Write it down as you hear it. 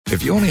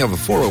If you only have a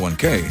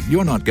 401k,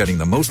 you're not getting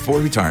the most for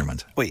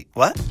retirement. Wait,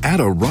 what? Add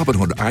a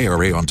Robinhood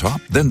IRA on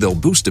top, then they'll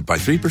boost it by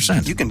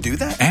 3%. You can do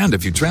that? And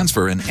if you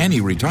transfer in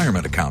any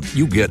retirement account,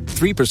 you get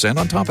 3%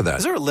 on top of that.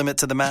 Is there a limit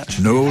to the match?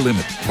 No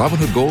limit.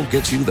 Robinhood Gold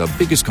gets you the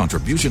biggest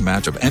contribution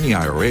match of any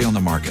IRA on the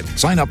market.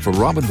 Sign up for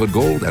Robinhood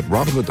Gold at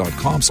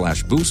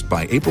Robinhood.com/boost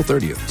by April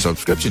 30th.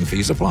 Subscription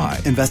fees apply.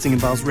 Investing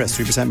involves risk.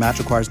 3% match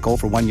requires gold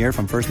for 1 year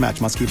from first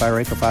match. Must keep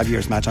IRA for 5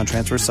 years. Match on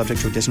transfers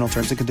subject to additional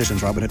terms and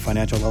conditions. Robinhood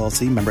Financial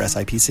LLC, member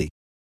SIPC.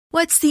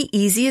 What's the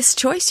easiest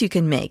choice you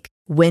can make?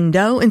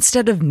 Window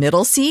instead of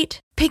middle seat?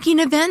 Picking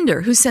a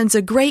vendor who sends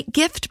a great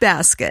gift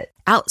basket?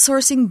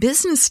 Outsourcing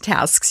business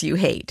tasks you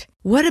hate?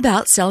 What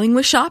about selling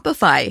with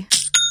Shopify?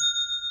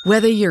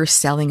 Whether you're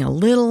selling a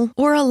little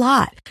or a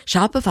lot,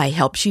 Shopify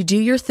helps you do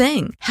your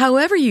thing,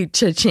 however you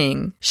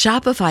cha-ching.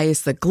 Shopify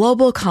is the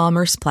global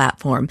commerce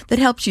platform that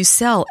helps you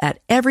sell at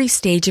every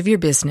stage of your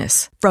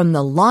business. From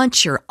the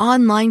launch your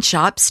online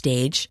shop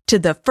stage to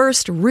the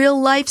first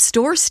real-life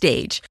store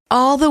stage,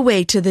 all the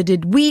way to the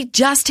did we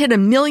just hit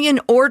 1 million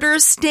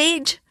orders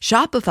stage.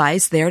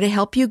 Shopify's there to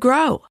help you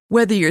grow.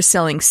 Whether you're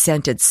selling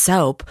scented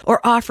soap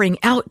or offering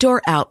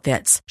outdoor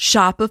outfits,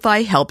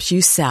 Shopify helps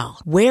you sell.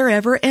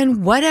 Wherever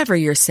and whatever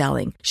you're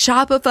selling,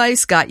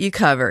 Shopify's got you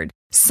covered.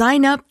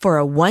 Sign up for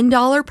a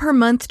 $1 per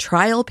month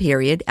trial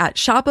period at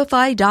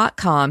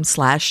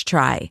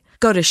shopify.com/try.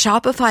 Go to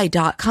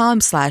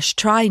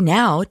shopify.com/try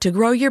now to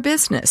grow your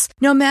business,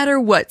 no matter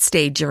what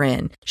stage you're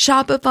in.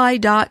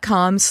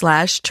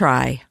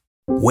 Shopify.com/try.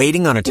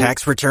 Waiting on a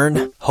tax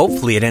return?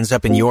 Hopefully it ends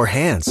up in your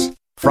hands.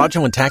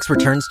 Fraudulent tax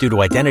returns due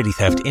to identity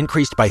theft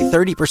increased by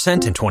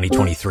 30% in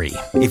 2023.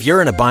 If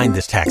you're in a bind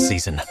this tax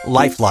season,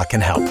 LifeLock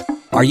can help.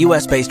 Our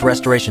U.S.-based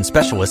restoration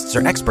specialists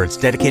are experts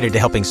dedicated to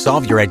helping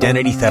solve your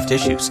identity theft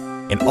issues.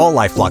 And all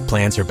LifeLock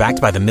plans are backed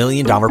by the $1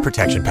 Million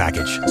Protection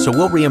Package. So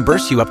we'll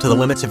reimburse you up to the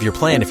limits of your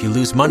plan if you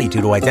lose money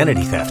due to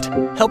identity theft.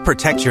 Help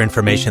protect your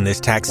information this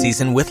tax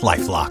season with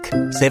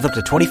LifeLock. Save up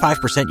to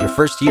 25% your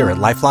first year at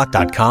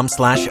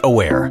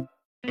LifeLock.com/aware.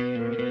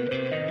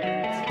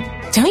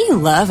 Don't you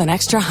love an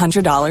extra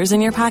 $100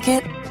 in your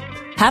pocket?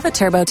 Have a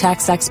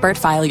TurboTax expert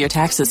file your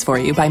taxes for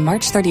you by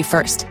March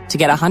 31st to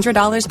get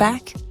 $100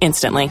 back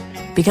instantly.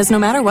 Because no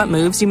matter what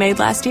moves you made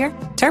last year,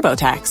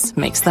 TurboTax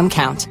makes them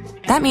count.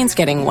 That means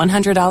getting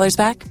 $100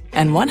 back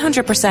and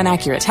 100%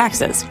 accurate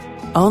taxes,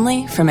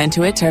 only from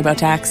Intuit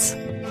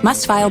TurboTax.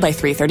 Must file by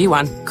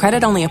 3/31.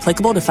 Credit only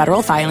applicable to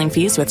federal filing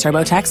fees with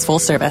TurboTax full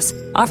service.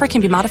 Offer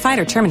can be modified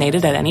or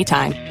terminated at any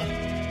time.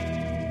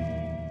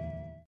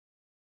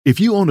 If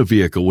you own a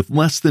vehicle with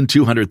less than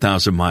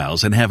 200,000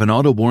 miles and have an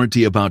auto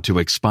warranty about to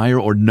expire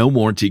or no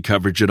warranty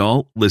coverage at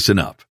all, listen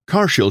up.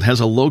 CarShield has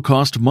a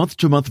low-cost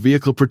month-to-month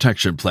vehicle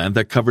protection plan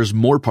that covers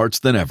more parts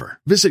than ever.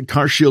 Visit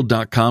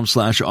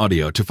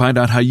carshield.com/audio to find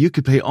out how you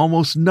could pay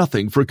almost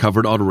nothing for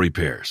covered auto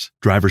repairs.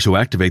 Drivers who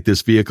activate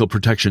this vehicle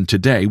protection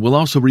today will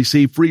also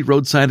receive free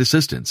roadside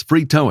assistance,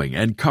 free towing,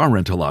 and car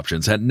rental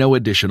options at no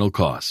additional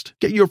cost.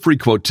 Get your free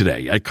quote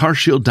today at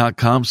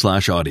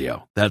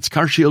carshield.com/audio. That's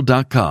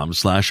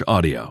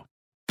carshield.com/audio.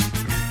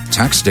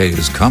 Tax day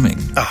is coming.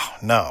 Oh,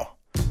 no.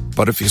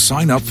 But if you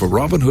sign up for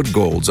Robinhood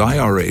Gold's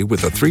IRA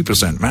with a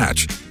 3%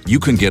 match, you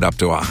can get up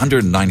to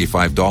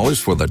 $195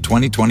 for the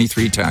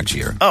 2023 tax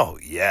year. Oh,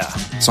 yeah.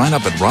 Sign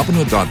up at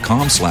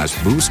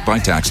Robinhood.com/boost by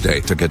tax day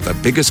to get the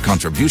biggest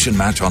contribution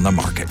match on the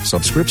market.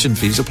 Subscription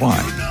fees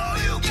apply.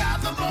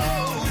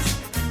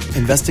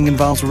 Investing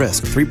involves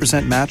risk.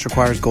 3% match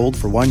requires gold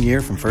for 1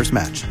 year from first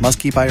match. Must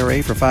keep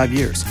IRA for 5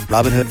 years.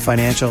 Robinhood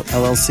Financial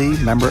LLC,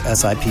 member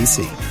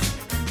SIPC.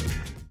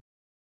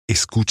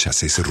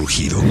 ¿Escuchas ese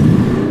rugido?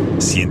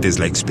 ¿Sientes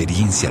la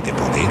experiencia de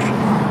poder?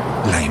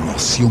 ¿La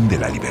emoción de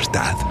la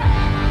libertad?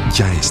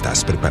 Ya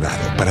estás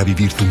preparado para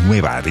vivir tu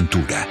nueva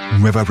aventura.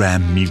 Nueva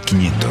Ram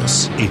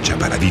 1500, hecha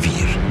para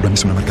vivir. Ram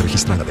es una marca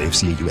registrada de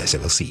FCA US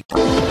LLC.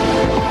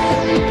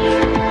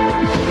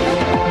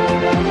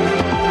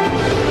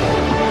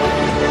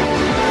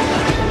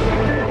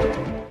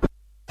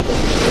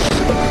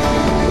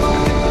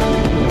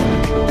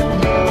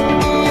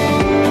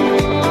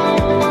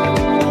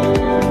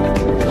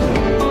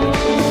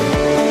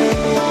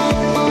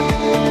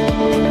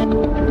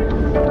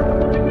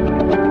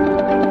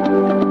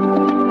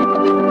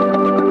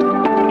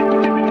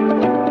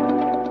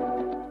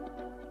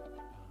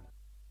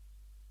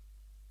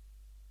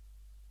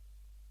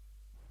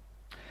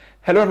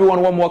 Hello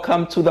everyone, warm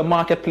welcome to the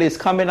Marketplace.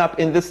 Coming up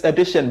in this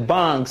edition,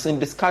 banks in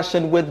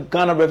discussion with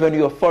Ghana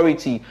Revenue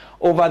Authority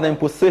over the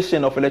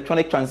imposition of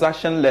electronic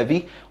transaction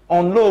levy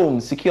on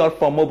loans secured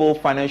from mobile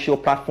financial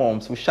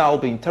platforms. We shall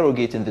be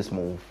interrogating this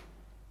move.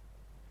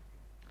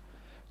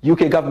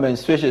 UK government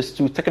switches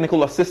to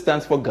technical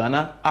assistance for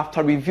Ghana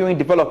after reviewing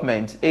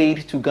development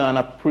aid to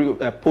Ghana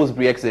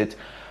post-Brexit.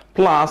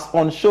 Plus,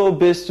 on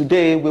Showbiz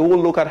today, we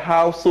will look at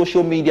how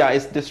social media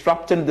is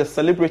disrupting the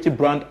celebrity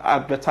brand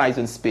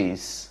advertising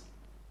space.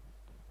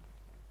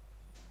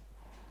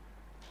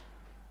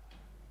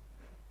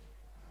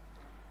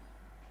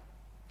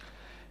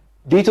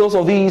 Details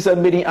of these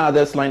and many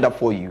others lined up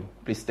for you.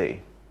 Please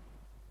stay.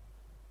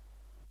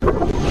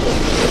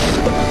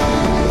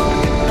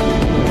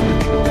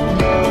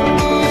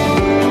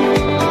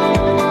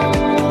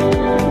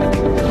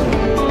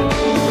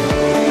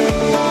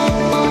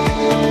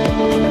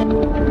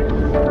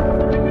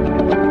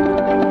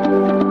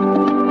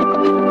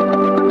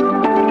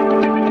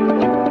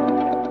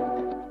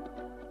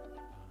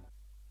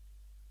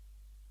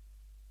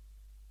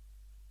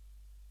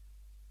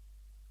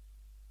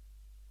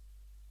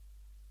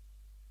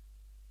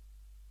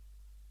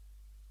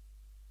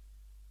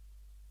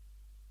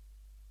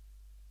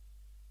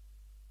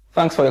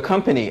 Thanks for your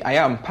company. I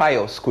am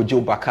Pius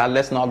Kojo Baka.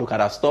 Let's now look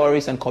at our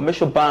stories. And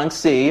commercial banks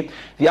say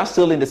they are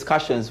still in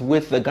discussions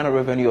with the Ghana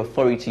Revenue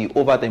Authority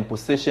over the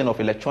imposition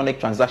of electronic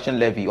transaction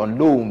levy on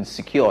loans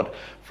secured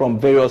from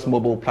various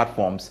mobile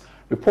platforms.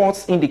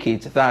 Reports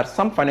indicate that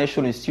some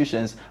financial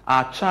institutions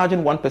are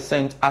charging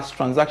 1% as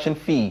transaction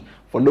fee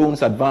for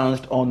loans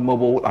advanced on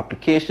mobile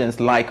applications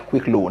like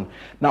Quick Loan.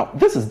 Now,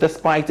 this is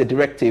despite a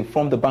directive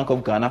from the Bank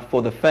of Ghana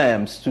for the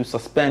firms to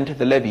suspend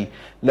the levy.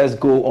 Let's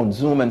go on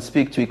Zoom and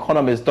speak to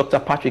economist Dr.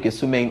 Patrick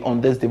Esumeng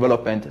on this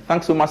development.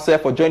 Thanks so much, sir,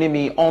 for joining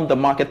me on the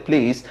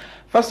Marketplace.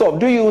 First off,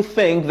 do you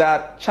think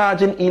that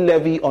charging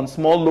e-levy on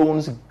small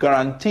loans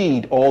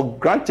guaranteed or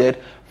granted,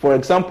 for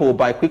example,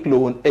 by Quick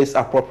Loan is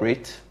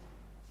appropriate?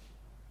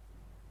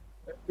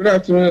 Good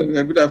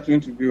afternoon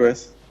to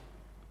viewers.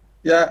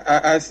 Yeah,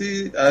 I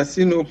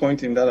see no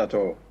point in that at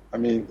all. I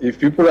mean, if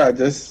people are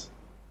just...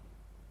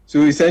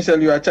 So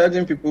essentially, you are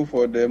charging people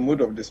for the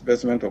mode of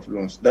disbursement of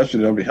loans. That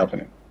should not be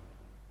happening.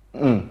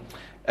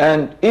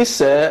 And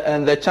ISA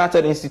and the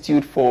Chartered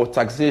Institute for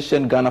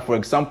Taxation Ghana, for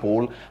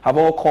example, have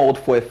all called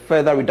for a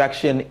further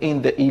reduction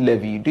in the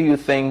e-levy. Do you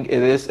think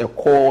it is a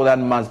call that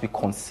must be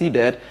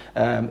considered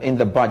in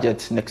the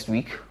budget next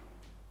week?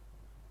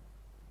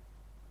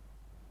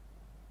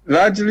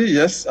 Largely,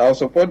 yes, I'll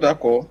support that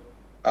call.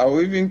 I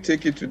will even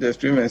take it to the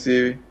extreme and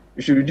say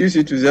we should reduce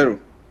it to zero,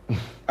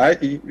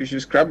 i.e. we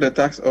should scrap the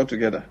tax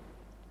altogether.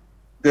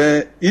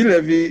 The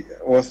e-levy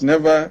was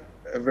never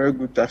a very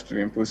good tax to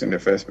impose in the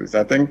first place.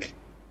 I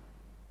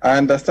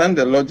understand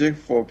the logic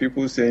for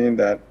people saying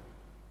that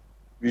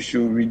we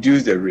should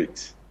reduce the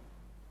rate.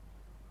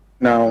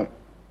 Now,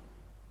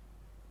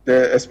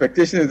 the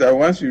expectation is that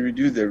once we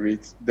reduce the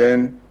rate,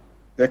 then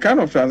the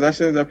kind of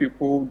transactions that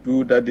people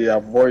do that they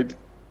avoid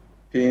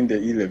paying the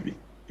e-levy,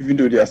 even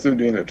though they are still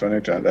doing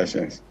electronic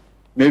transactions,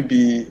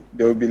 maybe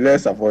there will be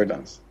less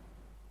avoidance.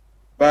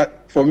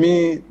 But for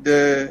me,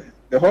 the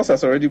horse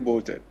has already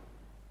bolted.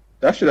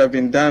 That should have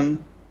been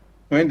done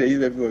when the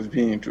e-levy was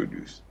being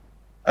introduced.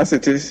 As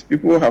it is,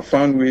 people have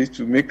found ways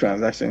to make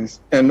transactions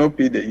and not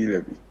pay the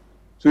e-levy.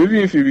 So even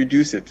if you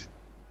reduce it,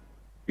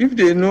 if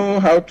they know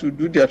how to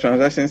do their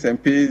transactions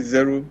and pay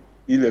zero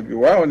e-levy,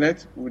 why on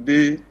earth would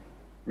they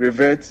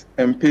revert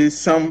and pay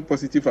some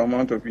positive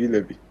amount of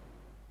e-levy?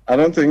 I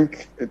don't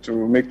think it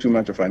will make too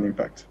much of an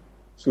impact.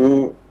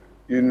 So,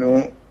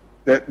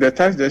 the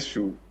tax just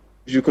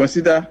should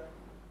consider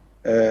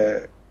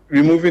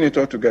removing it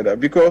altogether,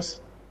 because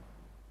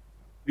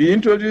we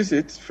introduced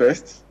it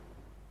first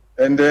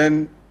and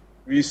then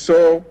we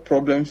saw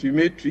problems. We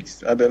made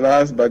tweaks at the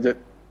last budget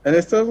and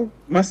it's still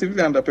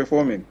massively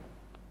underperforming.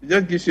 It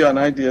just gives you an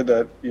idea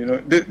that,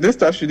 this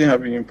stuff shouldn't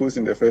have been imposed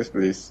in the first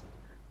place.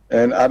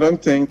 And I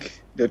don't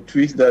think the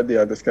tweaks that they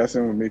are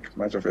discussing will make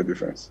much of a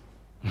difference.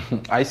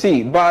 I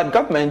see. But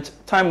government,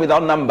 time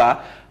without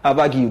number, have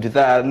argued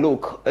that,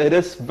 look, it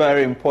is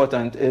very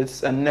important.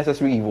 It's a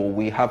necessary evil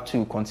we have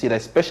to consider,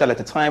 especially at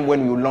a time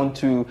when we want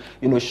to,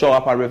 shore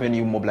up our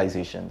revenue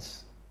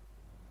mobilizations.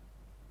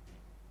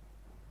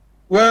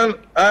 Well,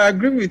 I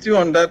agree with you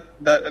on that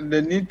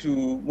the need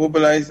to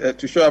mobilize,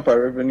 to shore up our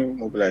revenue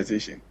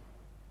mobilization.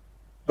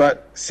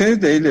 But since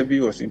the e-levy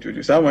was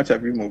introduced, how much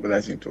have we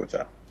mobilized in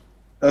total?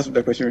 That's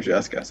the question we should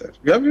ask ourselves.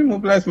 We haven't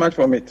mobilized much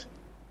from it.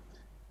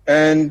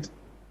 And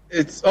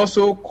it's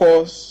also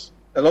caused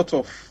a lot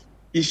of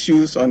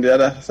issues on the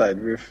other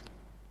side, with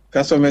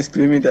customers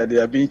claiming that they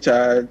are being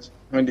charged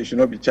when they should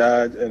not be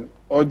charged, and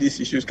all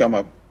these issues come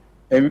up.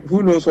 And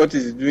who knows what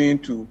it's doing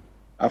to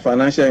our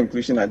financial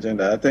inclusion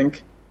agenda. I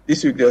think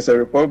this week there's a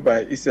report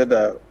by ISA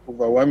that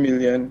over 1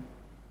 million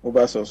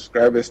mobile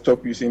subscribers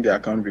stopped using their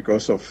account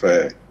because of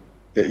the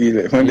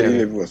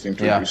e-levy was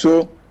introduced. Yeah.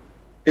 So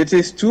it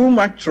is too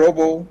much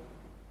trouble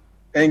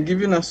and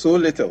giving us so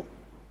little.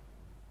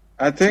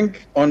 I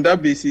think on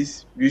that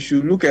basis, we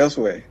should look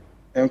elsewhere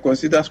and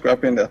consider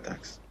scrapping that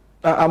tax.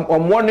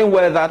 I'm wondering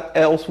where that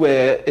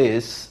elsewhere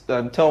is.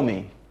 Tell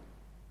me.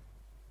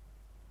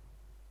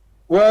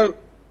 Well,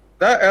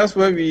 that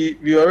elsewhere,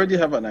 we already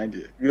have an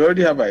idea. We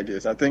already have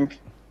ideas. I think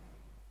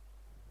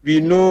we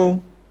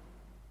know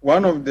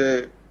one of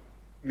the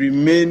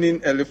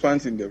remaining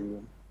elephants in the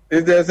room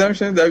is the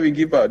exemptions that we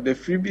give out, the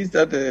freebies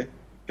that the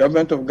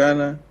government of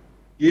Ghana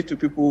give to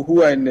people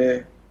who are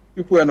in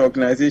people and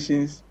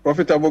organizations,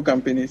 profitable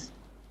companies,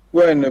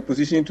 who are in a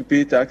position to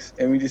pay tax,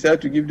 and we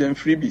decide to give them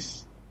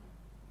freebies,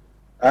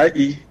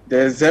 i.e.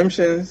 the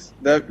exemptions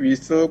that we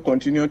still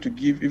continue to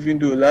give, even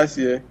though last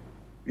year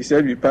we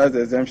said we passed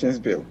the exemptions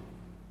bill.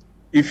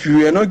 If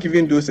we were not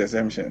giving those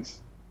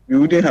exemptions, it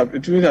wouldn't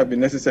have been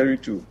necessary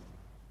to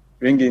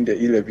bring in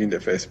the e-levy in the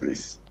first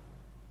place.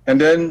 And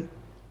then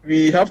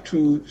we have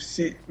to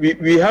see,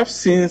 we have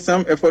seen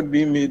some effort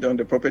being made on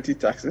the property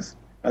taxes.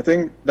 I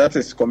think that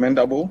is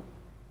commendable.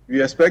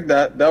 We expect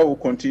that will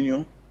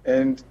continue.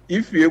 And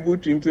if we're able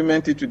to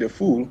implement it to the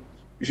full,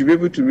 we should be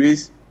able to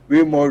raise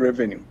way more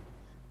revenue.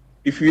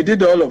 If we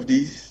did all of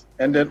these,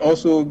 and then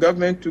also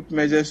government took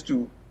measures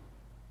to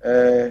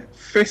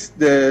fix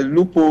the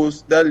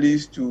loopholes that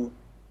leads to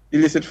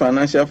illicit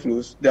financial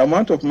flows, the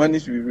amount of money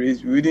we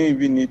raise, we wouldn't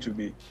even need to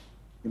be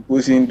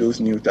imposing those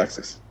new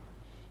taxes.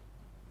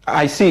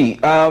 I see.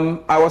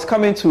 I was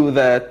coming to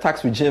the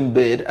tax regime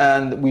bit,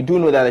 and we do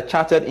know that the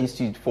Chartered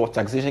Institute for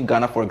Taxation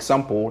Ghana, for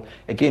example,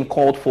 again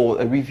called for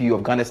a review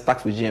of Ghana's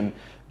tax regime.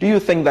 Do you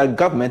think that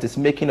government is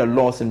making a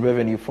loss in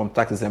revenue from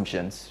tax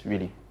exemptions,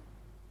 really?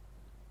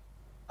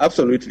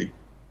 Absolutely.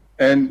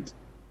 And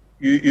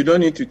you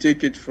don't need to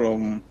take it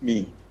from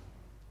me.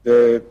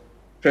 The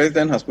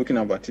president has spoken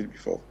about it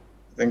before.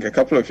 I think a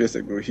couple of years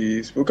ago,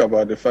 he spoke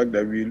about the fact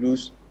that we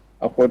lose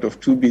upward of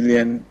 $2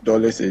 billion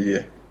a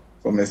year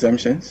from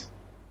exemptions.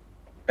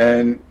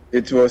 And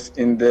it was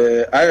in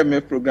the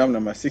IMF program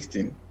number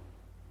 16.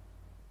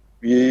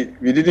 We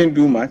didn't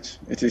do much.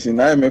 It is in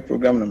IMF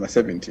program number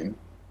 17.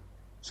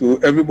 So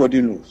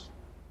everybody knows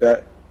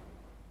that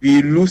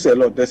we lose a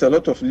lot. There's a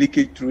lot of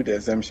leakage through the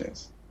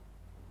exemptions.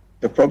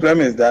 The problem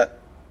is that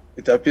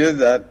it appears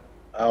that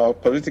our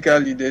political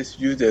leaders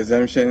use the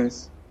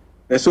exemptions.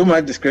 There's so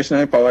much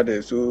discretionary power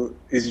there, so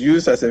it's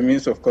used as a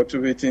means of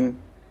cultivating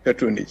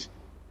patronage.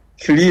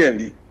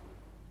 Clearly,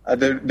 at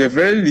the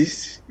very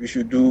least we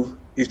should do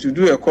is to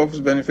do a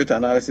cost-benefit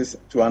analysis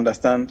to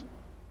understand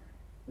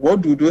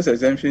what do those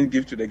exemptions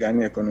give to the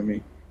Ghanaian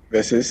economy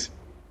versus,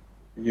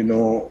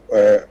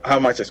 how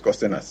much it's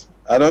costing us.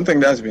 I don't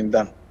think that's been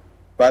done.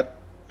 But,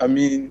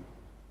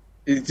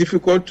 it's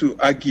difficult to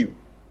argue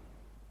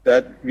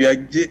that we are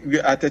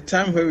at a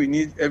time where we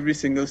need every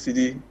single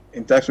city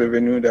in tax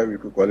revenue that we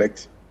could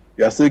collect.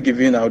 We are still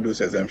giving out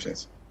those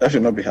exemptions. That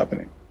should not be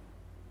happening.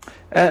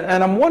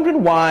 And I'm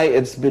wondering why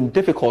it's been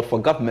difficult for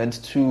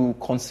government to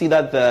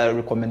consider the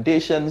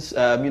recommendations,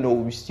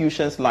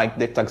 institutions like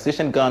the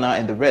Taxation Ghana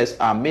and the rest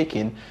are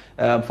making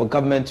for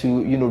government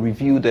to,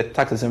 review the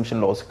tax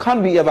exemption laws.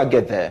 Can we ever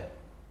get there?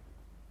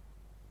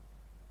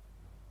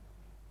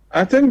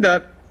 I think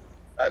that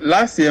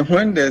last year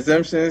when the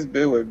exemptions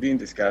bill were being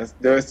discussed,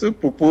 there were still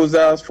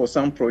proposals for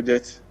some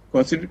projects,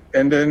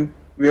 and then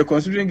we are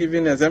considering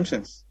giving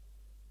exemptions.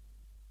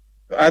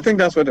 I think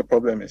that's what the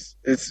problem is.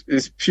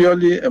 It's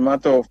purely a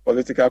matter of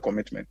political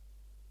commitment.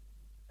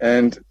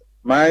 And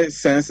my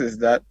sense is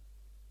that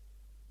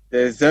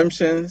the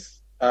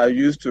exemptions are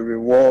used to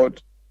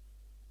reward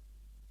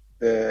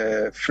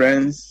the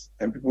friends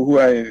and people who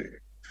are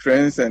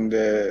friends and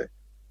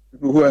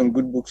people who are in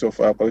good books of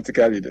our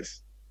political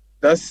leaders.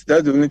 That's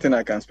the only thing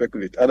I can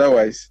speculate.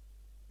 Otherwise,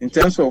 in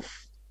terms of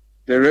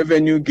the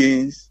revenue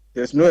gains,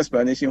 there's no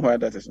explanation why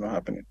that is not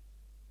happening.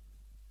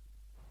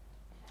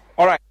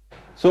 All right.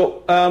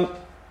 So,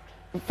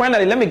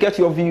 finally, let me get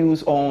your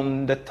views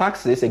on the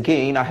taxes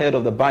again ahead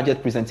of the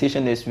budget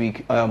presentation next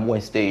week,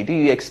 Wednesday. Do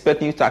you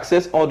expect new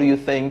taxes, or do you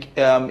think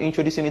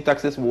introducing new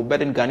taxes will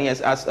burden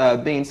Ghanaians as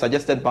being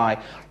suggested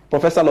by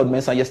Professor Lord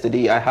Mensah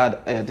yesterday? I had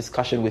a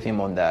discussion with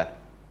him on that.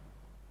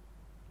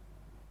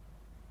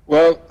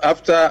 Well,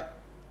 after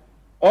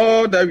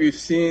all that we've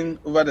seen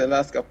over the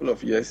last couple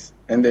of years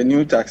and the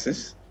new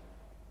taxes,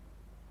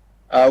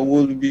 I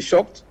will be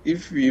shocked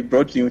if we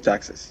brought new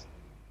taxes.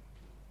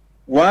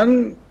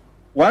 One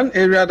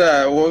area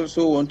that I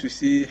also want to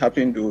see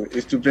happen though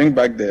is to bring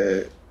back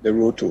the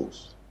road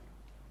tolls.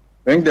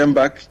 Bring them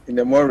back in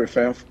a more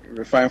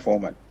refined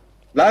format.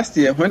 Last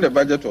year, when the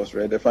budget was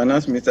read, the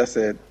finance minister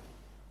said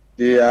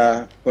they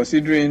are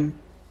considering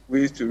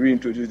ways to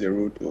reintroduce the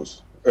road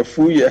tolls. A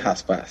full year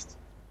has passed.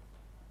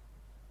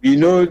 We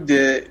know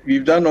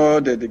we've done all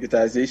the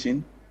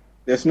digitization.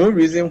 There's no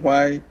reason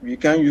why we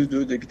can't use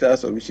those digital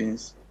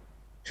solutions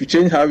to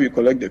change how we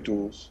collect the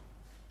tolls,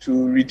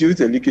 to reduce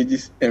the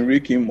leakages and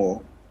rake in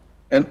more,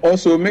 and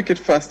also make it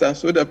faster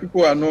so that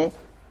people are not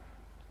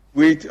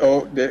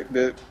or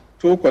the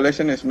toll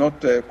collection is not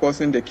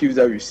causing the queues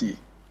that we see.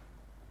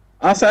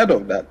 Outside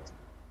of that,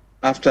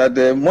 after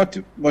the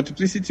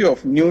multiplicity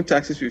of new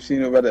taxes we've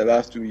seen over the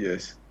last 2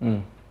 years,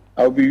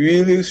 I'll be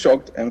really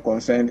shocked and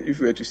concerned if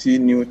we were to see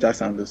new tax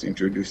handles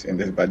introduced in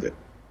this budget.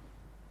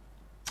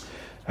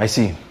 I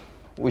see.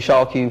 We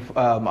shall keep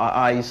our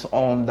eyes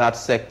on that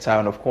sector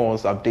and, of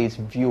course, update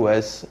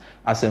viewers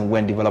as and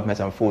when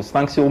developments unfold.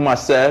 Thanks so much,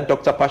 sir.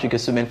 Dr. Patrick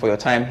Asuman, for your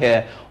time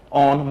here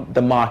on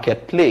The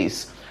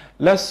Marketplace.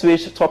 Let's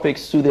switch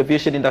topics to the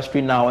aviation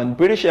industry now. And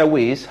British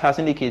Airways has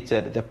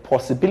indicated the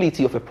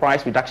possibility of a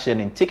price reduction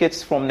in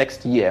tickets from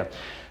next year.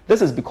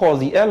 This is because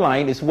the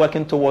airline is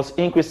working towards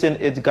increasing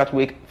its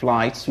Gatwick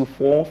flights to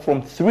 4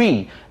 from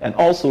 3 and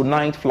also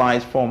 9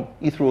 flights from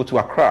Heathrow to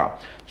Accra.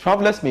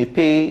 Travelers may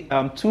pay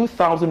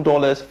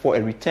 $2,000 for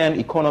a return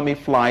economy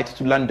flight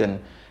to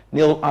London.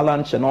 Neil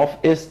Alan Chenoff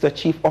is the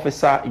chief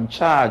officer in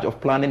charge of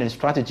planning and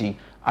strategy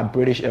at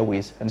British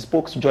Airways and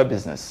spoke to Joy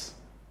Business.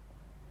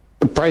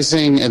 The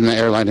pricing in the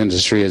airline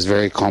industry is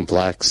very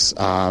complex,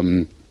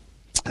 the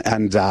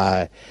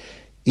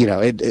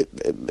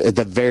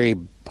very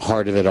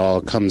heart of it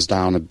all comes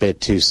down a bit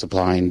to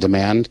supply and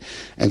demand.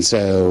 And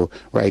so,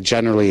 right,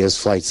 generally as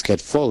flights get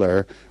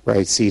fuller,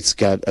 right, seats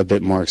get a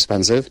bit more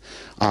expensive.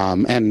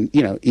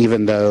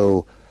 Even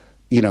though,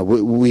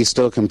 we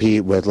still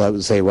compete with,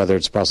 let's say, whether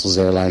it's Brussels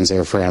Airlines,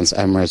 Air France,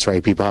 Emirates,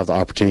 right, people have the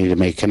opportunity to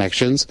make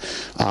connections.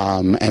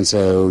 And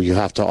so you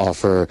have to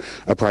offer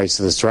a price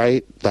that's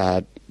right,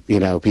 that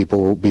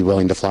people will be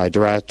willing to fly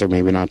direct or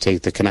maybe not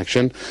take the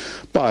connection.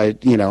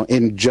 But,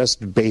 in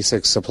just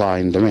basic supply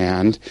and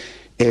demand,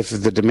 if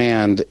the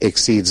demand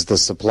exceeds the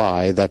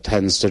supply, that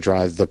tends to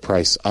drive the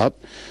price up.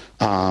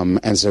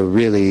 And so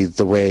really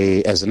the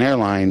way as an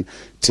airline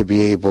to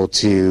be able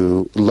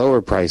to lower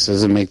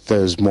prices and make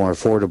those more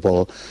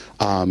affordable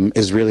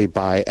is really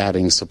by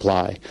adding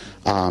supply.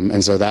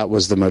 And so that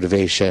was the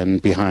motivation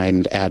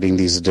behind adding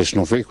these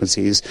additional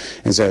frequencies.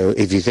 And so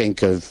if you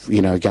think of,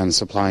 again,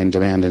 supply and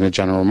demand in a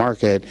general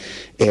market,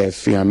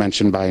 if, I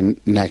mentioned by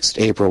next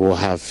April we'll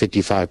have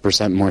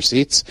 55% more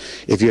seats.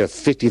 If you have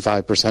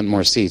 55%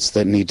 more seats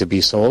that need to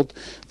be sold,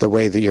 the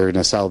way that you're going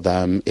to sell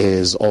them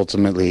is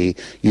ultimately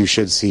you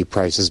should see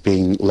prices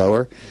being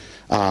lower.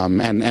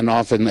 And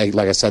often,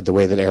 like I said, the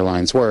way that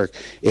airlines work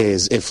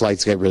is if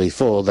flights get really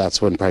full,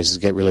 that's when prices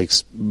tend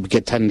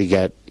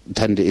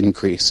to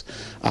increase.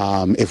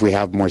 If we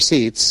have more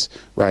seats,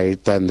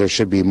 right, then there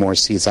should be more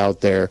seats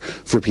out there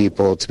for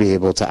people to be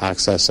able to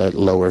access at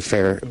lower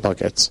fare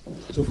buckets.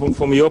 So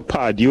from your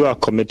part, you are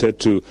committed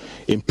to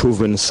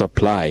improving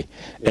supply,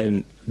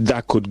 and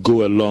that could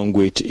go a long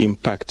way to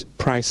impact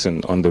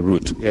pricing on the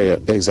route. Yeah,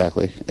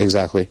 exactly.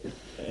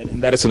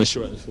 And that is an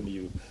assurance from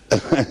you.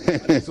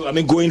 So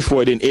going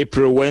forward in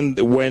April, when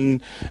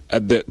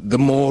the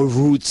more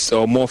routes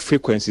or more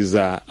frequencies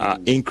are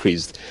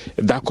increased,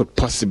 that could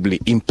possibly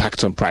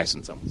impact on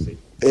pricing. Some would say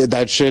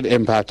that should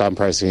impact on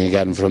pricing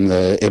again from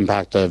the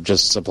impact of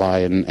just supply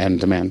and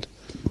demand.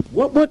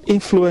 What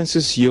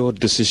influences your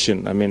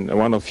decision?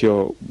 One of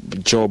your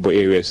job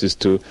areas is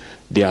to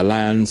the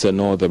alliance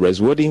and all the rest.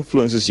 What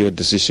influences your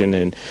decision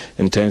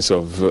in terms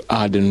of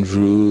adding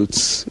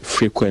routes,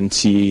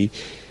 frequency?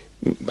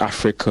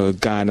 Africa,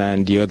 Ghana,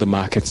 and the other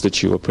markets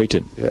that you operate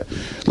in? Yeah.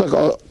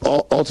 Look,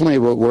 ultimately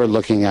what we're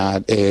looking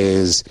at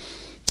is,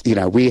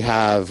 we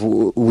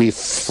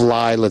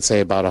fly, let's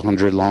say, about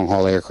 100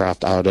 long-haul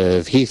aircraft out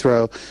of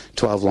Heathrow,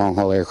 12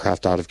 long-haul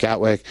aircraft out of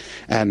Gatwick,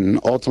 and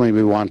ultimately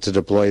we want to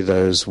deploy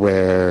those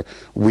where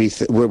we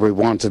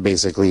want to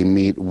basically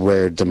meet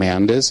where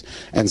demand is.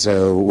 And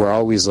so we're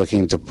always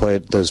looking to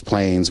put those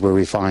planes where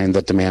we find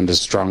that demand is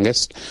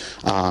strongest.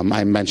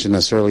 I mentioned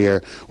this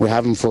earlier, we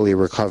haven't fully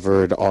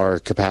recovered our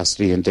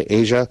capacity into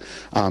Asia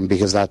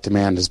because that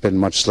demand has been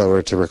much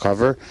slower to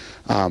recover.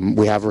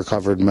 We have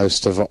recovered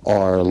most of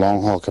our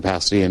long-haul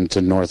capacity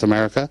into North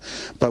America,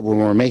 but when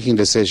we're making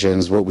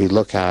decisions, what we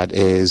look at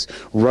is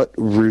what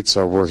routes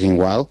are working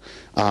well,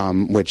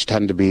 which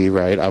tend to be,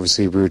 right,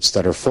 obviously routes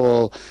that are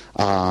full,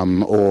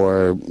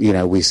 or,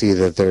 we see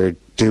that they're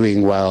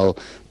doing well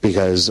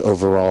because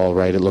overall,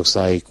 right, it looks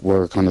like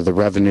we're kind of the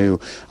revenue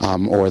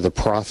or the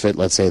profit,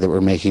 let's say, that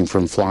we're making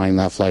from flying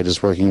that flight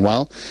is working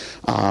well.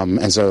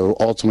 And so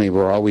ultimately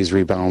we're always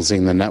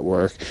rebalancing the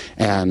network,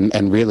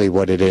 and really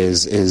what it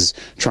is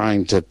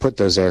trying to put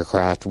those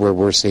aircraft where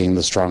we're seeing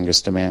the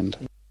strongest demand.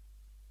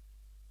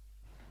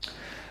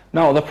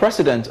 Now, the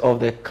president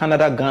of the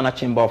Canada-Ghana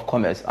Chamber of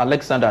Commerce,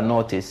 Alexander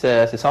Norte,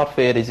 says his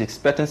outfit is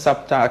expecting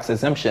sub-tax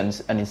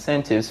exemptions and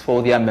incentives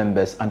for their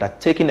members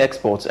undertaking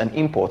exports and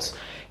imports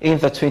in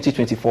the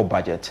 2024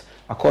 budget.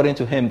 According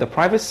to him, the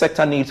private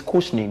sector needs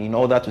cushioning in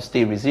order to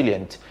stay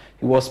resilient.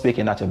 He was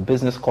speaking at a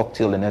business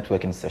cocktail and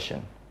networking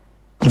session.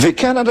 The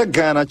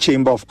Canada-Ghana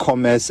Chamber of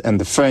Commerce and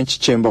the French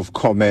Chamber of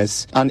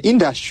Commerce and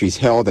Industries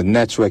held a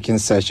networking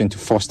session to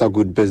foster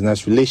good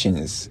business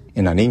relations.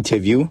 In an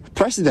interview,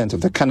 President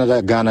of the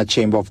Canada-Ghana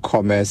Chamber of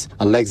Commerce,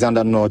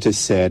 Alexander Norte,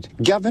 said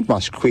government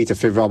must create a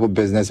favorable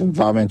business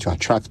environment to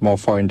attract more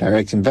foreign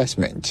direct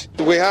investment.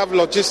 We have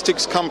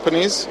logistics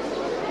companies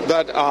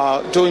that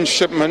are doing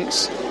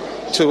shipments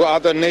to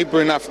other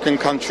neighboring African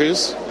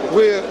countries.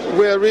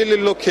 We're really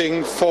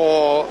looking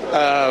for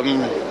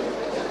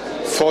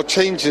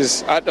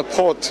changes at the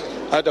port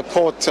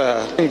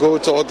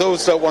or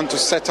those that want to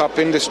set up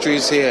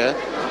industries here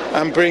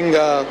and bring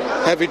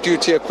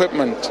heavy-duty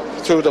equipment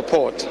through the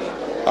port.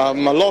 A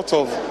lot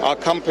of our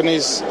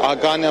companies are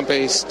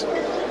Ghana-based,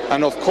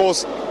 and of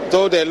course,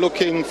 though they're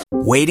looking...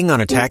 Waiting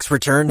on a tax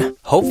return?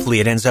 Hopefully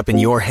it ends up in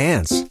your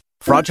hands.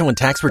 Fraudulent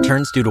tax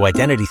returns due to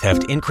identity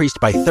theft increased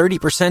by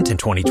 30% in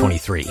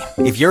 2023.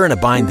 If you're in a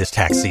bind this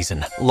tax season,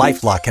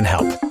 LifeLock can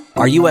help.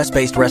 Our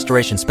U.S.-based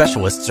restoration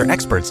specialists are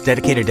experts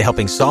dedicated to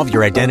helping solve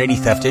your identity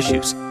theft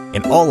issues.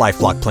 And all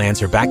LifeLock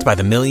plans are backed by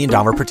the $1 Million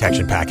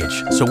Protection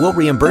Package. So we'll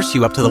reimburse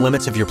you up to the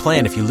limits of your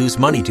plan if you lose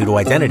money due to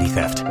identity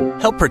theft.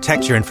 Help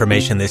protect your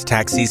information this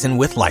tax season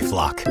with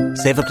LifeLock.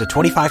 Save up to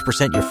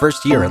 25% your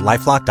first year at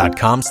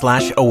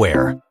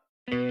LifeLock.com/aware.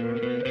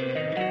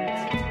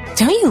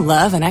 Don't you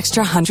love an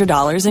extra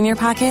 $100 in your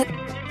pocket?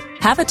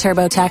 Have a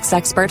TurboTax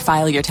expert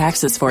file your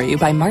taxes for you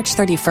by March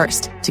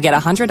 31st to get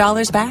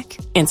 $100 back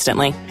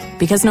instantly.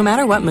 Because no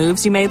matter what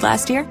moves you made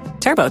last year,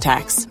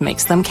 TurboTax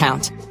makes them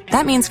count.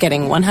 That means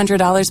getting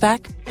 $100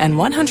 back and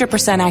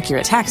 100%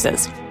 accurate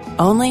taxes,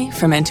 only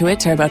from Intuit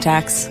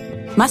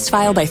TurboTax. Must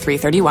file by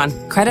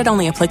 3/31. Credit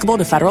only applicable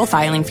to federal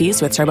filing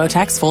fees with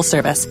TurboTax full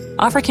service.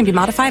 Offer can be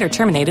modified or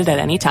terminated at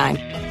any time.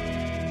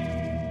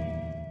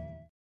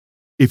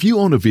 If you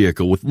own a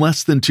vehicle with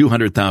less than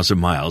 200,000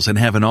 miles and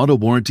have an auto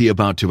warranty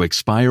about to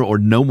expire or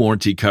no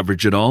warranty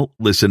coverage at all,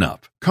 listen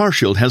up.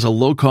 CarShield has a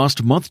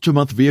low-cost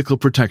month-to-month vehicle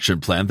protection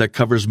plan that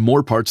covers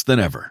more parts than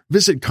ever.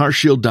 Visit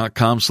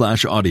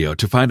carshield.com/audio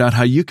to find out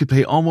how you could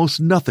pay almost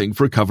nothing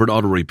for covered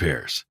auto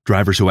repairs.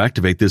 Drivers who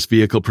activate this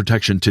vehicle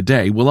protection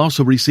today will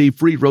also receive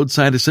free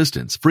roadside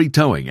assistance, free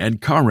towing, and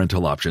car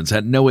rental options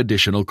at no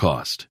additional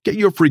cost. Get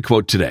your free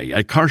quote today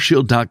at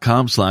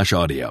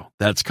carshield.com/audio.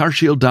 That's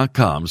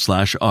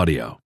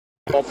carshield.com/audio.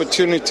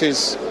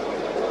 Opportunities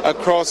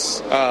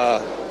across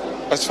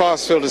as far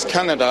afield as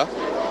Canada.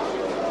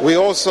 We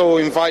also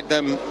invite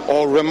them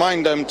or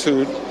remind them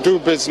to do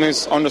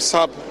business on the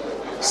South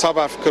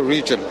Africa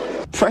region.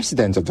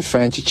 President of the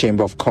French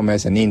Chamber of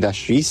Commerce and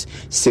Industries,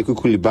 Sekou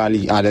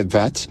Coulibaly, added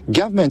that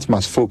government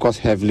must focus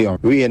heavily on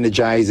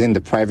re-energizing the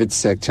private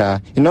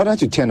sector in order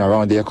to turn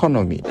around the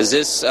economy. This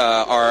is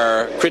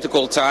our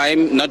critical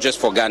time, not just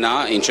for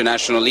Ghana,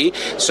 internationally.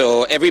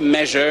 So every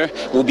measure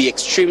will be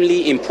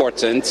extremely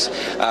important.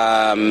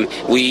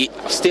 We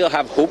still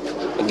have hope.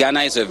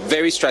 Ghana is a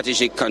very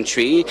strategic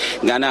country.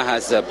 Ghana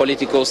has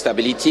political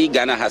stability.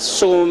 Ghana has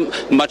so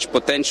much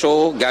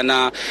potential.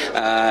 Ghana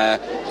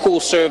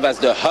could serve as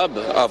the hub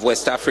of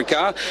West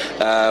Africa.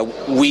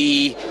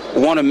 We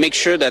want to make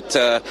sure that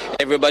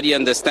everybody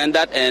understands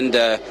that and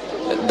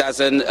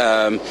doesn't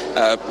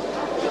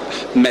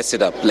mess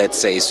it up, let's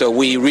say. So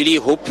we really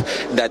hope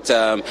that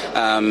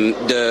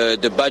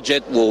the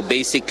budget will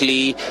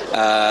basically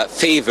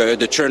favor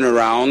the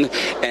turnaround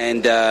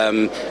and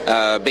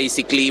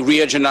basically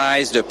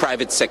re-energize the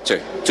private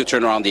sector to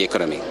turn around the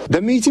economy.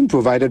 The meeting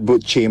provided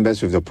both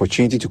chambers with the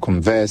opportunity to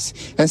converse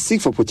and seek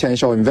for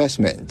potential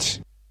investment.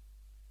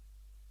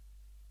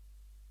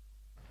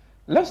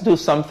 Let's do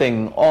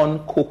something on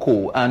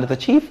cocoa. And the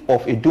chief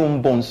of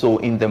Idum Bonso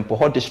in the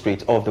Mpoho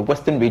district of the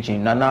Western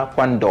region, Nana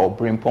Kwando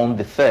Brimpong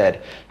III,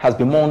 has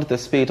bemoaned the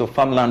spate of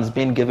farmlands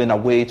being given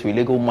away to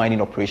illegal mining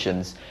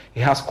operations. He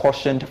has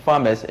cautioned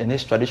farmers in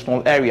his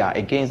traditional area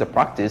against the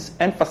practice,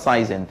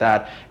 emphasizing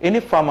that any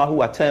farmer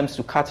who attempts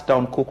to cut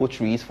down cocoa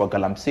trees for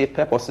galamsey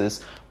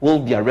purposes will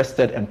be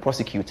arrested and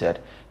prosecuted.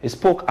 He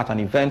spoke at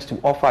an event to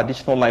offer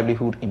additional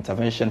livelihood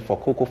intervention for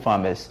cocoa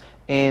farmers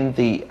in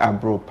the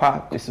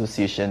Abropa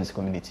Association's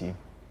community.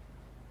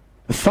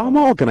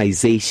 Farmer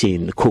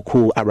organization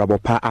Cocoa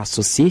Arabopa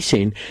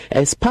Association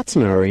is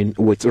partnering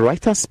with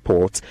Writer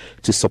Sport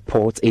to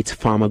support 8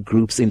 farmer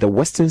groups in the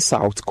Western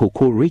South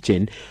Cocoa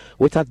region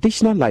with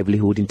additional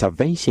livelihood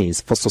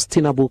interventions for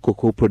sustainable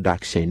cocoa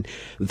production.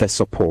 The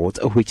support,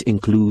 which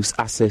includes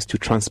access to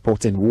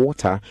transport and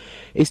water,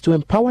 is to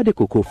empower the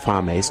cocoa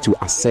farmers to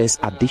access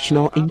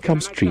additional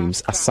income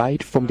streams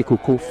aside from the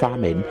cocoa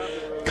farming.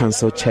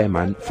 Council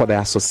chairman for the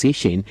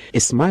association,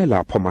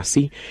 Ismaila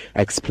Pomasi,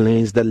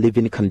 explains the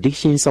living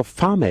conditions of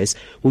farmers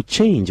will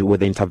change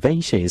with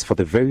interventions for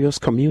the various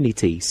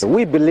communities.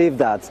 We believe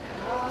that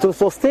to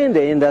sustain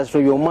the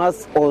industry, you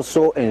must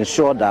also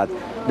ensure that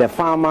the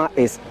farmer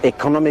is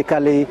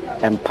economically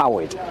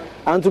empowered.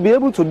 And to be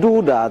able to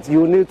do that,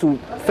 you need to,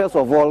 first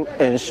of all,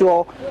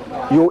 ensure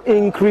you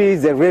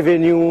increase the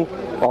revenue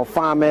of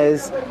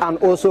farmers and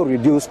also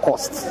reduce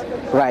costs,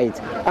 right?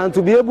 And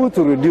to be able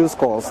to reduce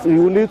costs,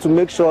 you need to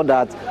make sure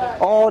that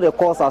all the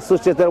costs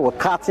associated with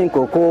cutting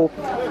cocoa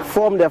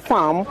from the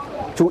farm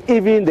to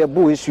even the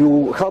bush,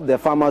 you help the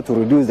farmer to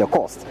reduce the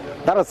cost.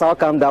 That is how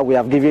come that we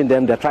have given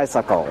them the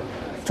tricycle,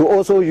 to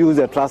also use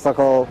the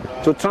tricycle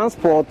to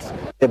transport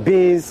the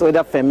beans,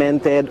 whether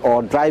fermented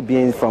or dry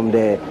beans, from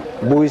the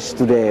bush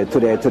to their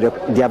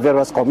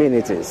various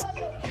communities.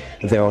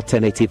 The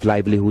Alternative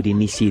Livelihood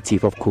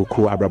Initiative of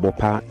Cocoa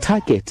Arabopa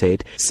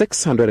targeted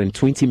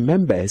 620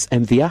 members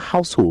and their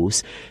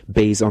households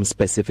based on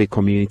specific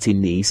community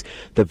needs.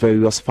 The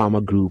various farmer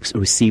groups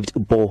received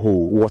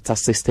borehole water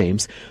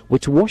systems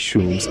with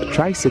washrooms,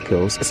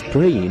 tricycles,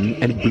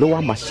 spraying and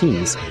blower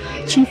machines.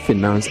 Chief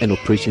Finance and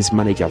Operations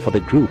Manager for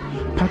the group,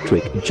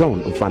 Patrick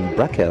John Van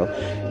Brakel,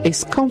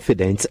 is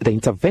confident the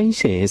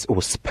interventions will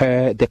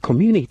spur the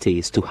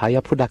communities to higher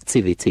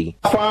productivity.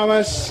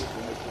 Farmers,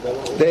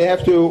 they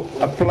have to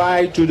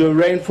apply to the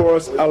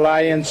Rainforest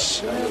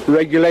Alliance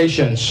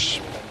regulations.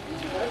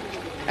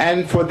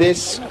 And for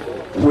this,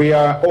 we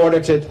are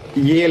audited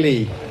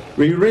yearly.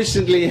 We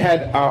recently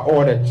had our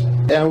audit,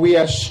 and we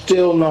are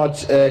still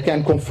not,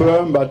 can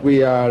confirm, but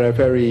we are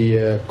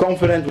very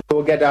confident we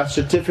will get our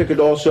certificate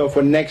also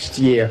for next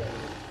year.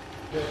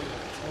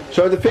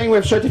 So the thing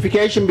with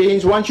certification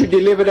beans, once you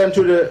deliver them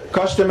to the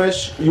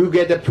customers, you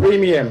get a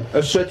premium,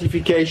 a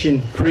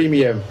certification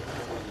premium.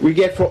 We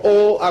get for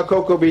all our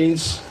cocoa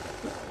beans.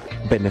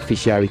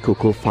 Beneficiary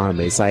cocoa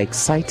farmers are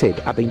excited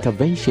at the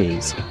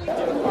interventions.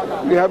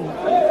 They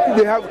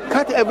have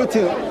cut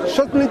everything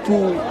shortly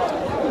to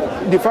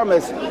the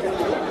farmers.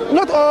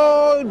 Not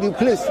all the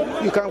place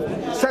you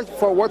can search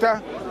for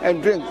water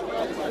and drink,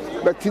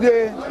 but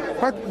today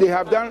what they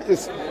have done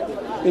is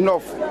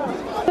enough.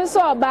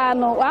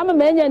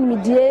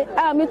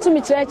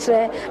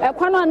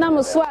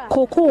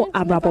 Cocoa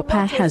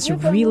Arabopa has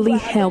really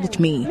helped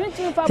me.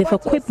 They've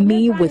equipped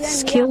me with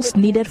skills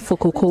needed for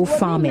cocoa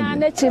farming.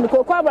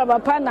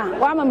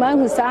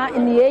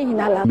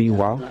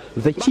 Meanwhile,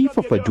 the chief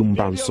of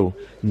Adumbanso,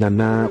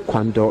 Nana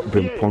Kwando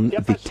Brimpon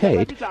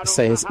III,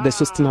 says the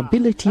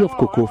sustainability of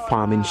cocoa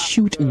farming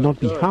should not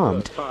be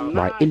harmed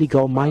by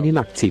illegal mining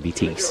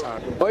activities.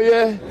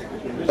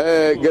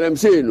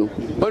 Galamsey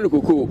on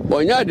cocoa,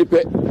 onya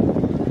depe.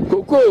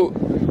 Cocoa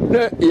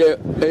na ye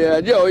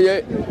ade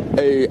oye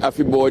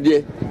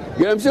afibode.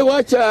 Galamsey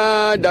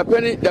wacha da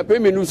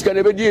penny news can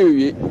never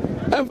deal.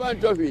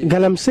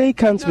 Galamsey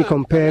can't be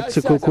compared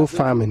to cocoa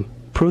farming.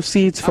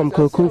 Proceeds from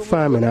cocoa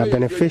farming are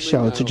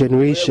beneficial to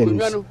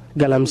generations.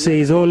 Galamsey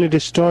is only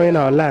destroying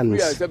our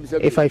lands.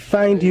 If I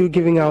find you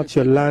giving out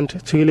your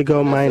land to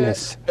illegal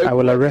miners, I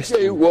will arrest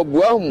you.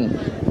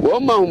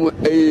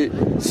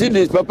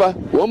 Papa,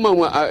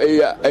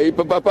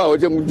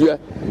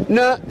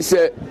 na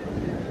se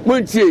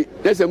muntie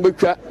na se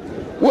mbetwa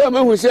wo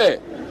ma hu se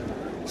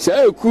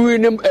sa kuni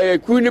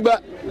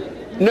ba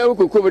na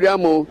kokko bi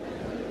amo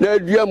na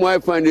dua mo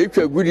afa na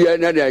etwa gudia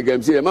na da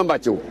Galamsey ma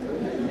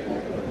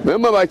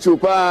bachew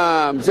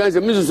pa msanse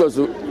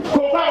mizusoso.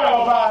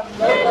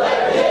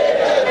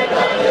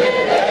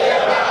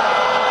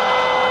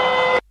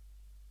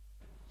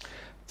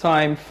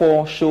 Time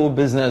for show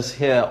business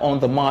here on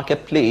the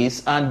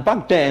marketplace. And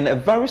back then, a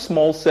very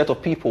small set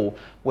of people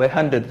were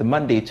handed the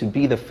mandate to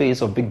be the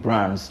face of big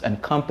brands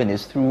and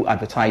companies through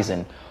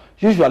advertising.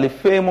 Usually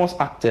famous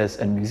actors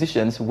and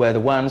musicians were the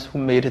ones who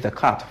made the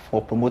cut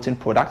for promoting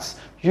products,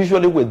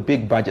 usually with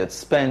big budgets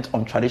spent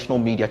on traditional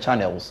media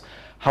channels.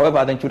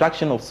 However, the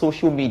introduction of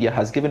social media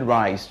has given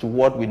rise to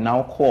what we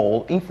now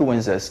call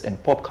influencers in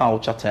pop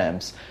culture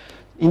terms.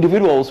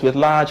 Individuals with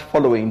large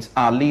followings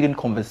are leading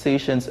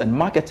conversations, and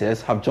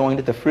marketers have joined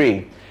the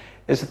fray.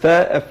 Is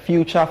there a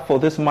future for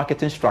this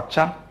marketing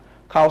structure?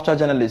 Culture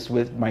journalist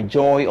with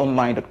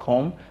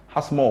myjoyonline.com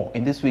has more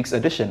in this week's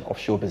edition of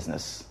Show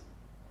Business.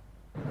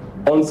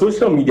 On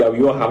social media,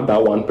 we all have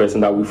that one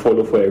person that we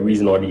follow for a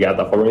reason or the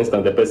other. For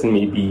instance, the person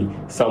may be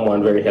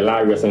someone very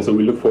hilarious, and so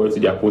we look forward to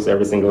their posts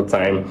every single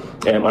time.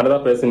 Another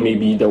person may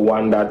be the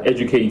one that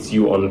educates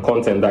you on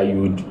content that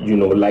you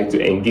would like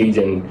to engage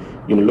and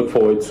look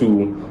forward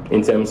to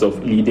in terms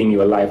of leading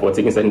your life or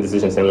taking certain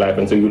decisions in life,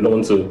 and so you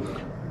learn to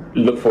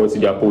look forward to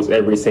their posts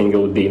every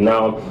single day.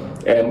 Now,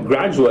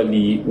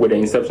 gradually, with the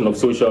inception of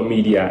social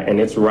media and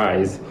its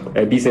rise,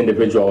 these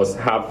individuals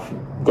have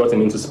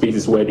gotten into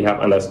spaces where they have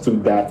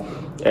understood that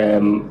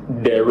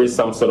there is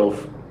some sort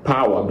of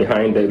power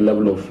behind the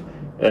level of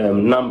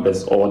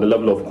numbers or the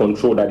level of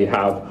control that they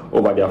have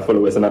over their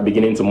followers, and are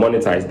beginning to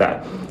monetize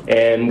that.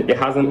 And it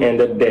hasn't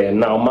ended there.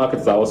 Now,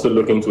 marketers are also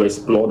looking to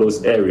explore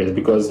those areas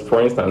because,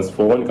 for instance,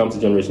 for when it comes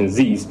to Generation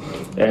Zs,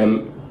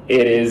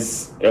 it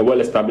is a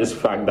well-established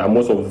fact that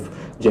most of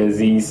Gen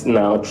Zs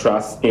now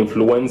trust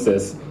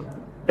influencers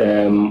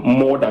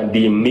more than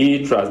they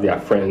may trust their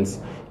friends,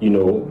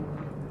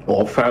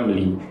 or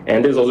family,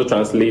 and this also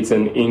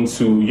translating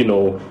into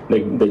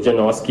the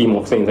general scheme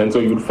of things. And so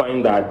you'd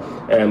find that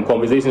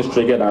conversations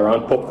triggered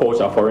around pop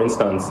culture, for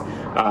instance,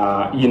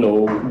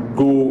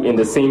 go in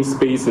the same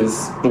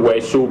spaces where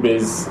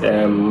showbiz,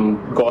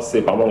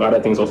 gossip, among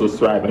other things, also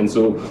thrive. And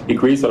so it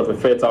creates sort of a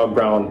fertile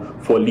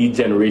ground for lead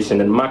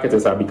generation, and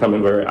marketers are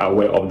becoming very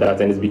aware of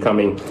that, and it's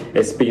becoming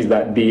a space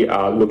that they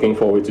are looking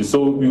forward to.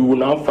 So you will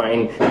now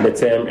find the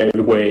term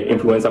everywhere,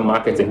 influencer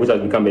marketing, which has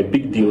become a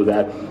big deal,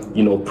 that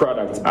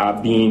products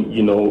are being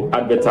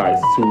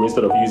advertised through,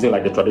 instead of using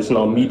like the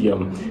traditional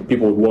medium.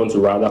 People would want to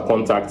rather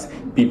contact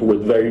people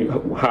with very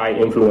high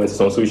influences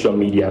on social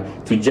media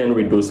to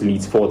generate those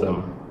leads for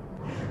them.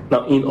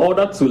 Now, in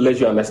order to let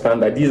you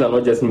understand that these are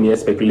not just mere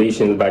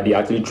speculations, but they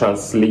actually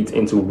translate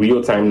into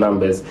real-time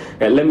numbers,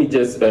 let me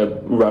just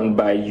run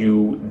by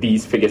you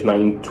these figures. Now,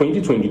 in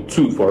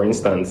 2022, for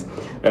instance,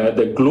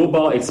 the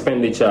global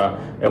expenditure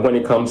when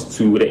it comes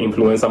to the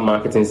influencer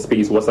marketing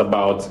space was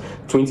about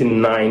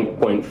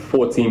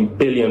 $29.14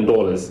 billion.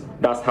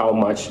 That's how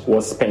much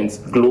was spent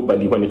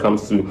globally when it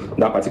comes to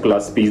that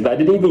particular space. That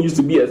didn't even used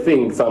to be a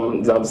thing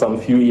some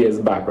few years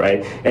back,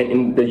 right? And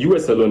in the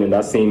US alone, in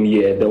that same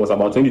year, there was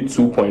about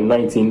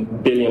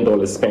 $22.19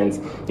 billion spent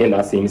in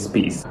that same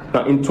space.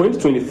 Now, in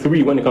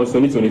 2023, when it comes to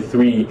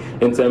 2023,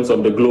 in terms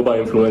of the global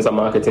influencer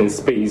marketing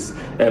space,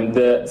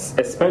 the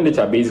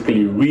expenditure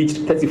basically reached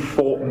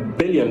 $34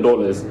 billion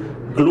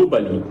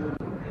globally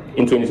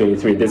in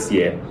 2023, this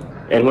year.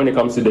 And when it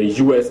comes to the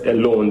US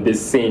alone,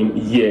 this same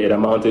year, it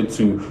amounted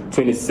to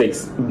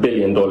 $26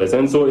 billion.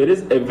 And so it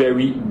is a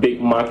very big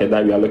market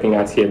that we are looking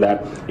at here,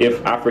 that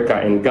if Africa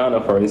and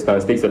Ghana, for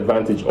instance, takes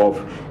advantage of,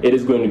 it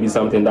is going to be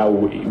something that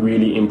will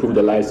really improve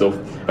the lives of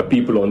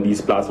people on these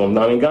platforms.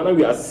 Now, in Ghana,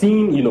 we are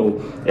seeing,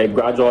 a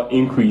gradual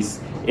increase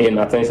in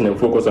attention and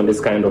focus on this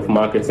kind of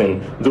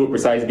marketing, though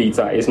precise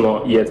data is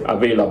not yet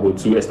available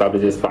to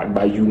establish this fact,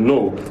 but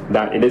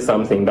that it is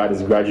something that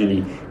is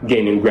gradually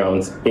gaining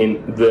ground in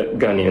the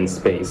Ghanaian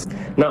space.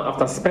 Now,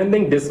 after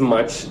spending this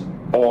much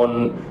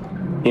on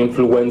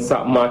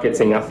influencer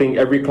marketing. I think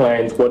every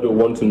client, what they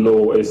want to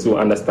know is to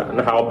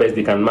understand how best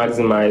they can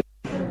maximize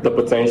the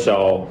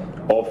potential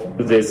of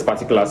this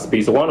particular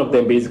space. So one of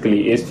them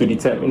basically is to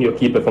determine your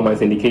key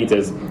performance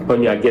indicators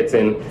when you are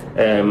getting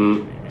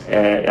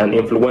an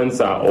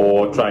influencer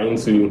or trying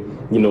to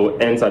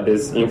enter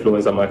this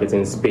influencer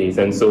marketing space.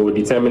 And so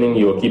determining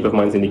your key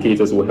performance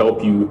indicators will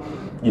help you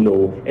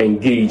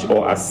engage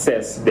or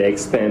assess the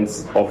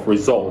extent of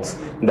results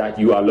that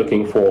you are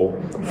looking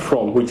for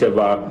from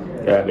whichever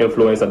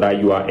influencer that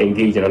you are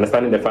engaging.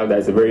 Understanding the fact that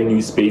it's a very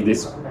new space,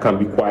 this can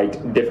be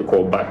quite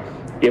difficult, but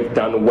if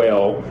done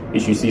well, you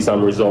should see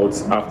some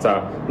results after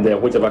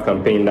whichever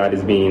campaign that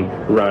is being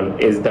run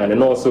is done.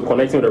 And also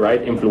connecting with the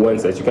right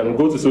influencers. You can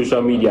go to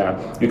social media,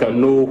 you can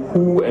know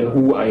who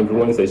are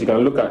influencers. You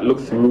can look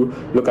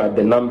at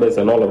the numbers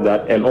and all of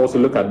that, and also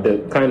look at the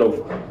kind of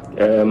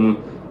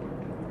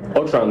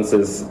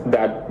utterances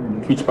that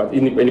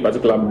any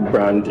particular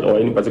brand or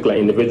any particular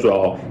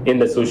individual in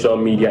the social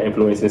media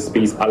influencing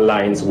space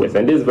aligns with.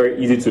 And this is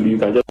very easy to do. You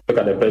can just look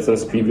at the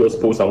person's previous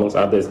posts amongst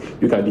others.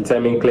 You can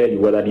determine clearly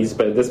whether this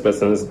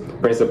person's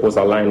principles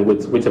align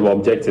with whichever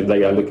objective that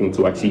you are looking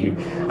to achieve.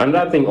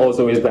 Another thing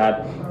also is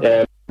that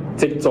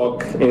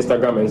TikTok,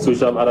 Instagram,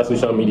 and other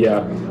social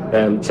media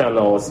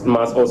channels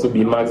must also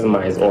be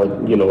maximized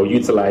or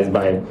utilized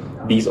by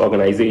these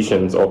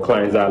organizations or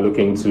clients that are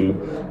looking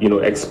to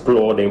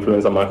explore the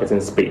influencer marketing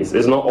space.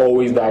 It's not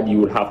always that you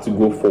would have to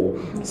go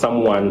for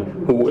someone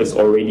who is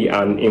already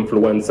an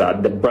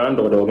influencer. The brand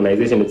or the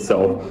organization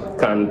itself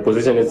can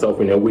position itself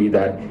in a way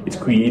that it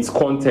creates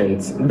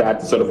content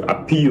that sort of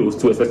appeals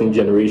to a certain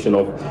generation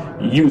of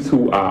youth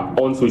who are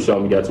on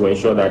social media to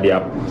ensure that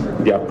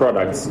their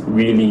products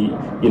really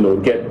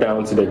get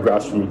down to the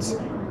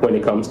grassroots when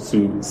it comes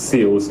to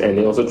sales, and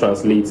it also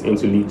translates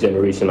into lead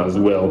generation as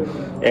well.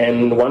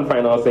 And one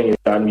final thing is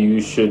that you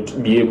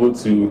should be able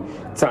to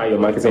tie your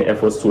marketing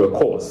efforts to a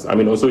cause. I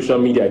mean, on social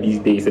media these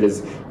days, it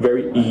is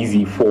very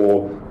easy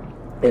for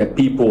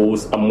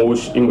people's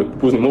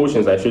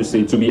emotions, I should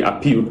say, to be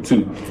appealed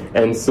to.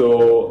 And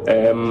so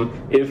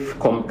if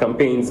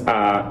campaigns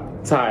are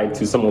tied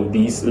to some of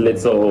these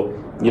little,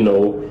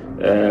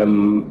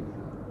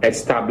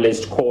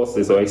 established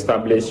causes or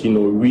established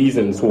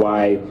reasons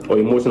why, or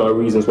emotional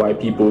reasons why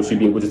people should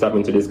be able to tap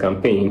into this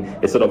campaign,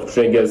 it sort of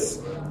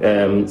triggers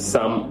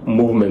some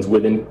movements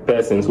within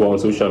persons who are on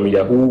social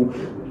media who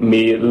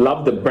may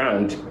love the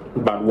brand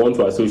but want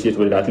to associate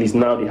with it. At least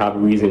now they have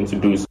reason to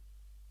do so.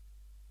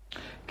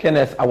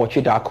 Kenneth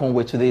Awachidakon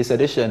with today's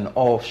edition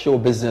of Show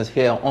Business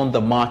here on the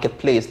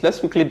Marketplace. Let's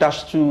quickly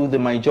dash to the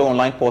MyJoy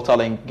online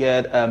portal and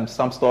get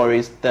some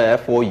stories there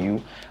for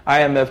you.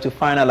 IMF to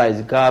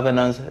finalize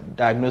governance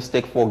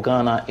diagnostic for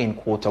Ghana in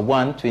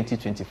Q1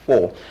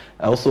 2024.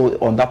 Also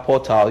on that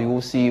portal, you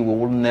will see we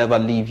will never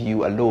leave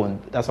you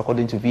alone. That's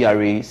according to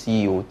VRA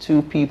CEO.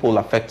 2 people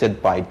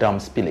affected by dam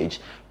spillage.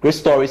 Great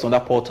stories on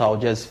that portal.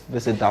 Just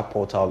visit that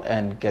portal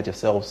and get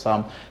yourself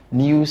some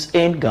news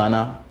in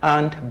Ghana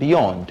and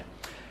beyond.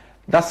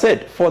 That's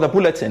it for the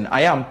bulletin.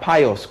 I am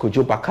Pius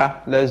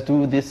Kujubaka. Let's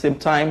do this same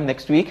time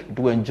next week.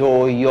 Do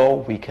enjoy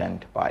your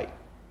weekend. Bye.